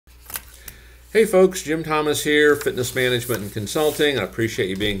Hey folks, Jim Thomas here, Fitness Management and Consulting. I appreciate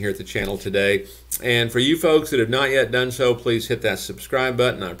you being here at the channel today. And for you folks that have not yet done so, please hit that subscribe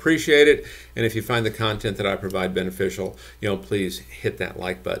button. I appreciate it. And if you find the content that I provide beneficial, please hit that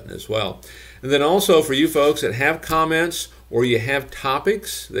like button as well. And then also for you folks that have comments or you have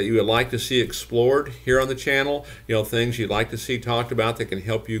topics that you would like to see explored here on the channel, things you'd like to see talked about that can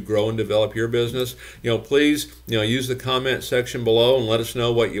help you grow and develop your business, please, use the comment section below and let us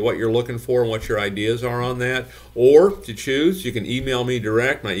know what you're looking for and what your ideas are on that. Or to choose, you can email me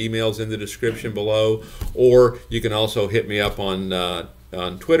direct. My email's in the description below. Or you can also hit me up on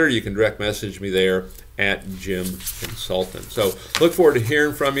Twitter. You can direct message me there at Jim Consultant. So look forward to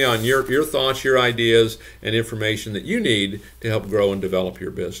hearing from you on your thoughts, your ideas, and information that you need to help grow and develop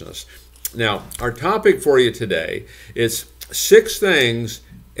your business. Now, our topic for you today is 6 things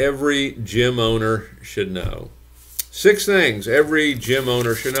every gym owner should know. 6 things every gym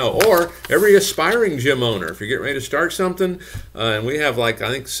owner should know, or every aspiring gym owner. If you're getting ready to start something, and we have I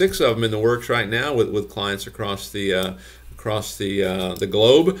think 6 of them in the works right now with clients across the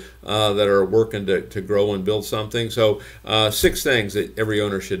globe that are working to grow and build something. So 6 things that every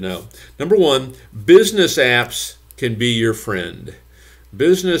owner should know. Number 1, business apps can be your friend.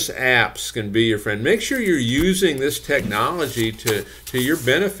 Business apps can be your friend. Make sure you're using this technology to your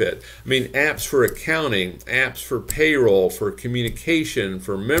benefit. I mean, apps for accounting, apps for payroll, for communication,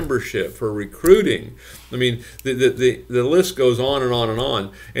 for membership, for recruiting. I mean, the list goes on and on and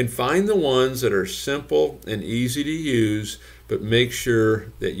on. And find the ones that are simple and easy to use, but make sure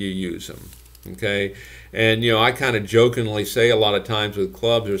that you use them. Okay, and I kind of jokingly say a lot of times with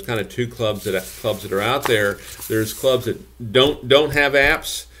clubs, there's kind of 2 clubs that are out there. There's clubs that don't have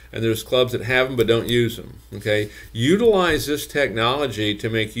apps, and there's clubs that have them but don't use them. Okay, utilize this technology to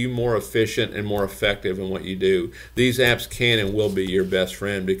make you more efficient and more effective in what you do. These apps can and will be your best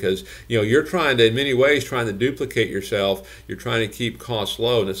friend because you're trying to, in many ways, trying to duplicate yourself. You're trying to keep costs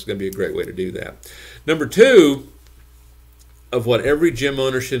low, and this is going to be a great way to do that. Number 2 of what every gym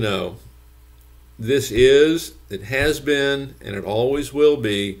owner should know. It has been, and it always will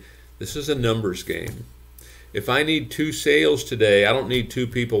be, this is a numbers game. If I need 2 sales today, I don't need 2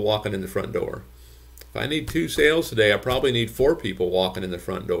 people walking in the front door. If I need 2 sales today, I probably need 4 people walking in the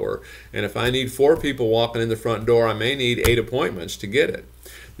front door. And if I need 4 people walking in the front door, I may need 8 appointments to get it.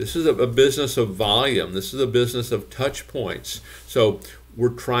 This is a business of volume. This is a business of touch points. So we're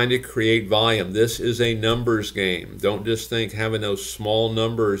trying to create volume. This is a numbers game. Don't just think having those small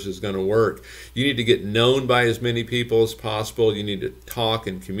numbers is going to work. You need to get known by as many people as possible. You need to talk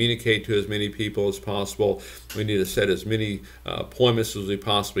and communicate to as many people as possible. We need to set as many appointments as we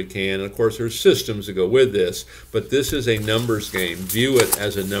possibly can. And of course, there's systems that go with this, but this is a numbers game. View it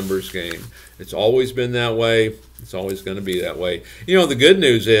as a numbers game. It's always been that way. It's always going to be that way. The good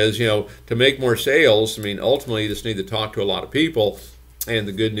news is, to make more sales, I mean, ultimately you just need to talk to a lot of people. And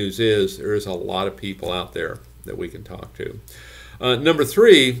the good news is there is a lot of people out there that we can talk to. Number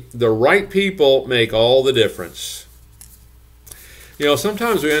 3, the right people make all the difference.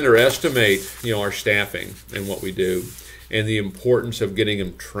 Sometimes we underestimate, our staffing and what we do, and the importance of getting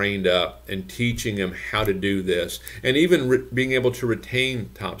them trained up and teaching them how to do this, and even being able to retain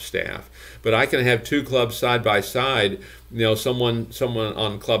top staff. But I can have 2 clubs side by side. Someone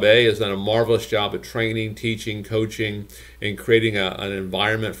on Club A has done a marvelous job of training, teaching, coaching, and creating an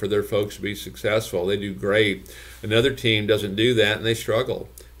environment for their folks to be successful. They do great. Another team doesn't do that, and they struggle.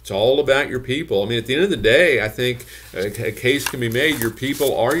 It's all about your people. I mean, at the end of the day, I think a case can be made. Your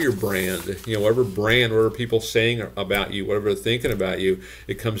people are your brand. Whatever people saying about you, whatever they're thinking about you,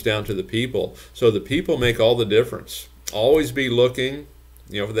 it comes down to the people. So the people make all the difference. Always be looking,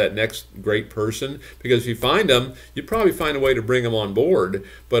 for that next great person, because if you find them, you probably find a way to bring them on board.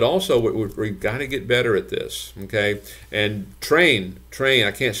 But also, we've got to get better at this, okay? And train.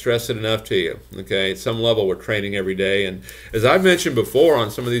 I can't stress it enough to you, okay? At some level, we're training every day. And as I've mentioned before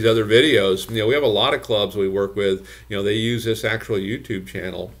on some of these other videos, we have a lot of clubs we work with. They use this actual YouTube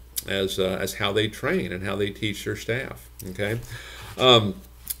channel as how they train and how they teach their staff, okay?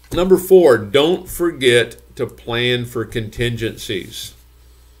 Number 4, don't forget to plan for contingencies.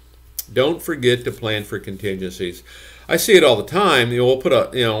 Don't forget to plan for contingencies. I see it all the time. We'll put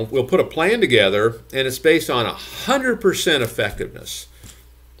a plan together, and it's based on 100% effectiveness.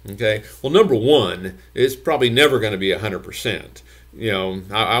 Okay. Well, number 1, it's probably never going to be 100%.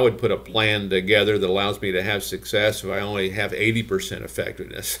 I would put a plan together that allows me to have success if I only have 80%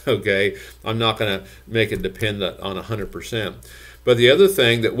 effectiveness. Okay. I'm not going to make it dependent on 100%. But the other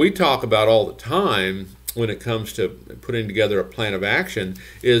thing that we talk about all the time when it comes to putting together a plan of action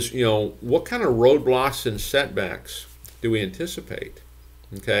is, what kind of roadblocks and setbacks do we anticipate?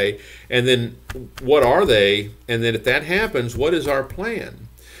 Okay, and then what are they? And then if that happens, what is our plan?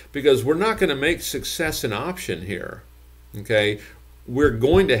 Because we're not going to make success an option here. Okay, we're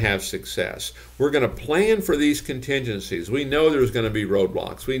going to have success. We're going to plan for these contingencies. We know there's going to be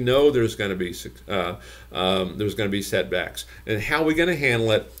roadblocks. We know there's going to be setbacks. And how are we going to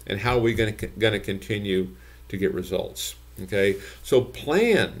handle it? And how are we going to continue to get results? Okay, so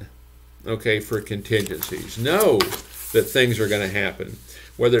plan. Okay, for contingencies. Know that things are going to happen,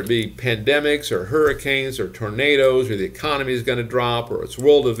 whether it be pandemics or hurricanes or tornadoes, or the economy is going to drop, or it's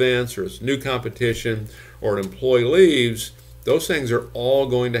world events, or it's new competition, or an employee leaves. Those things are all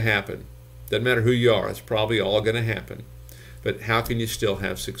going to happen. Doesn't matter who you are, it's probably all going to happen. But how can you still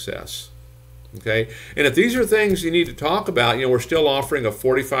have success? Okay, and if these are things you need to talk about, we're still offering a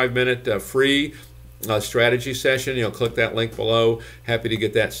 45-minute free strategy session. Click that link below. Happy to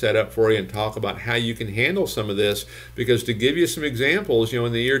get that set up for you and talk about how you can handle some of this. Because to give you some examples,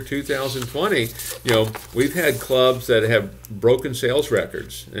 in the year 2020, we've had clubs that have broken sales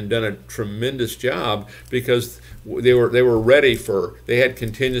records and done a tremendous job because they were ready for, they had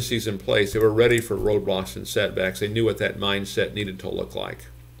contingencies in place. They were ready for roadblocks and setbacks. They knew what that mindset needed to look like.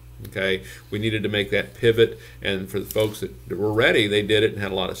 Okay, we needed to make that pivot, and for the folks that were ready, they did it and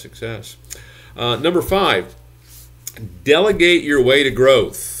had a lot of success. Number 5, delegate your way to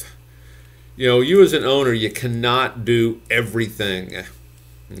growth. You as an owner, you cannot do everything.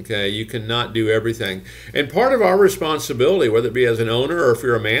 Okay, you cannot do everything. And part of our responsibility, whether it be as an owner or if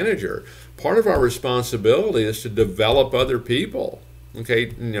you're a manager, part of our responsibility is to develop other people. Okay,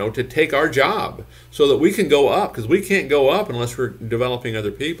 to take our job so that we can go up, because we can't go up unless we're developing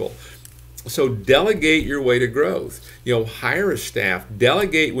other people. So delegate your way to growth. Hire a staff.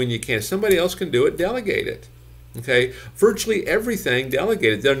 Delegate when you can. If somebody else can do it, delegate it. Okay, virtually everything,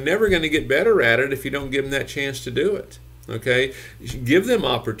 delegate it. They're never going to get better at it if you don't give them that chance to do it. Okay, give them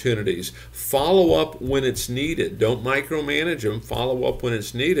opportunities. Follow up when it's needed. Don't micromanage them. Follow up when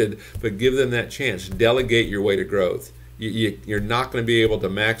it's needed, but give them that chance. Delegate your way to growth. You're not going to be able to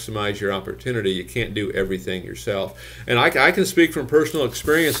maximize your opportunity. You can't do everything yourself. And I can speak from personal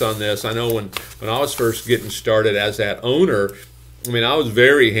experience on this. I know when I was first getting started as that owner, I was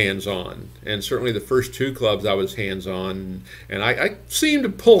very hands-on. And certainly the first 2 clubs I was hands-on. And I seemed to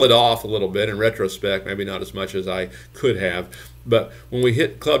pull it off a little bit in retrospect, maybe not as much as I could have. But when we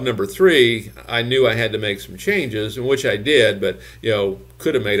hit club number 3, I knew I had to make some changes, in which I did, but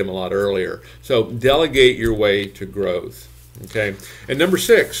could have made them a lot earlier. So delegate your way to growth. Okay. And number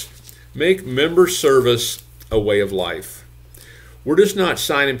 6, make member service a way of life. We're just not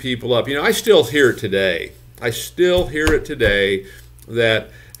signing people up. I still hear it today. That,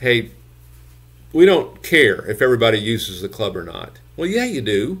 hey, we don't care if everybody uses the club or not. Well, yeah, you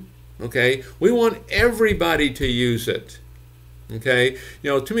do. Okay. We want everybody to use it. Okay,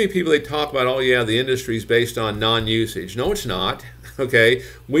 too many people, they talk about, oh yeah, the industry is based on non-usage. No, it's not. Okay,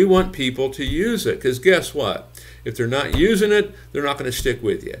 we want people to use it, because guess what? If they're not using it, they're not going to stick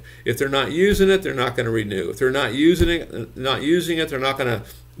with you. If they're not using it, they're not going to renew. If they're not using it, they're not going to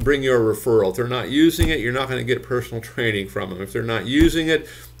bring you a referral. If they're not using it, you're not going to get personal training from them. If they're not using it,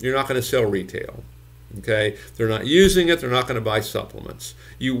 you're not going to sell retail. Okay, if they're not using it, they're not going to buy supplements.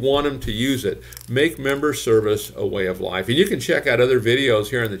 You want them to use it. Make member service a way of life. And you can check out other videos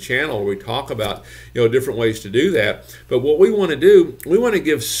here on the channel where we talk about different ways to do that. But what we want to do, we want to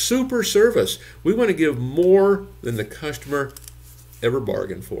give super service. We want to give more than the customer ever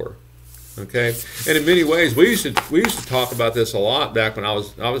bargained for. Okay, and in many ways, we used to talk about this a lot back when I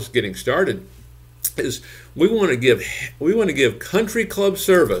was getting started. Is we want to give country club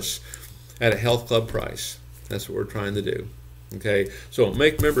service at a health club price. That's what we're trying to do. Okay, so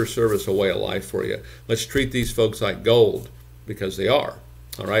make member service a way of life for you. Let's treat these folks like gold, because they are.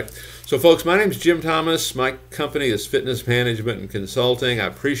 All right. So, folks, my name is Jim Thomas. My company is Fitness Management and Consulting. I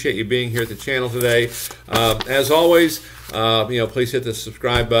appreciate you being here at the channel today. As always, please hit the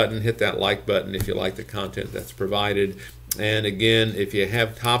subscribe button, hit that like button if you like the content that's provided. And again, if you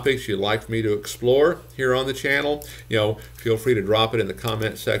have topics you'd like me to explore here on the channel, feel free to drop it in the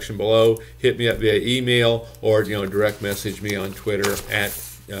comment section below. Hit me up via email, or direct message me on Twitter at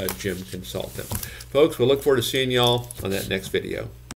Jim Consultant. Folks, we'll look forward to seeing y'all on that next video.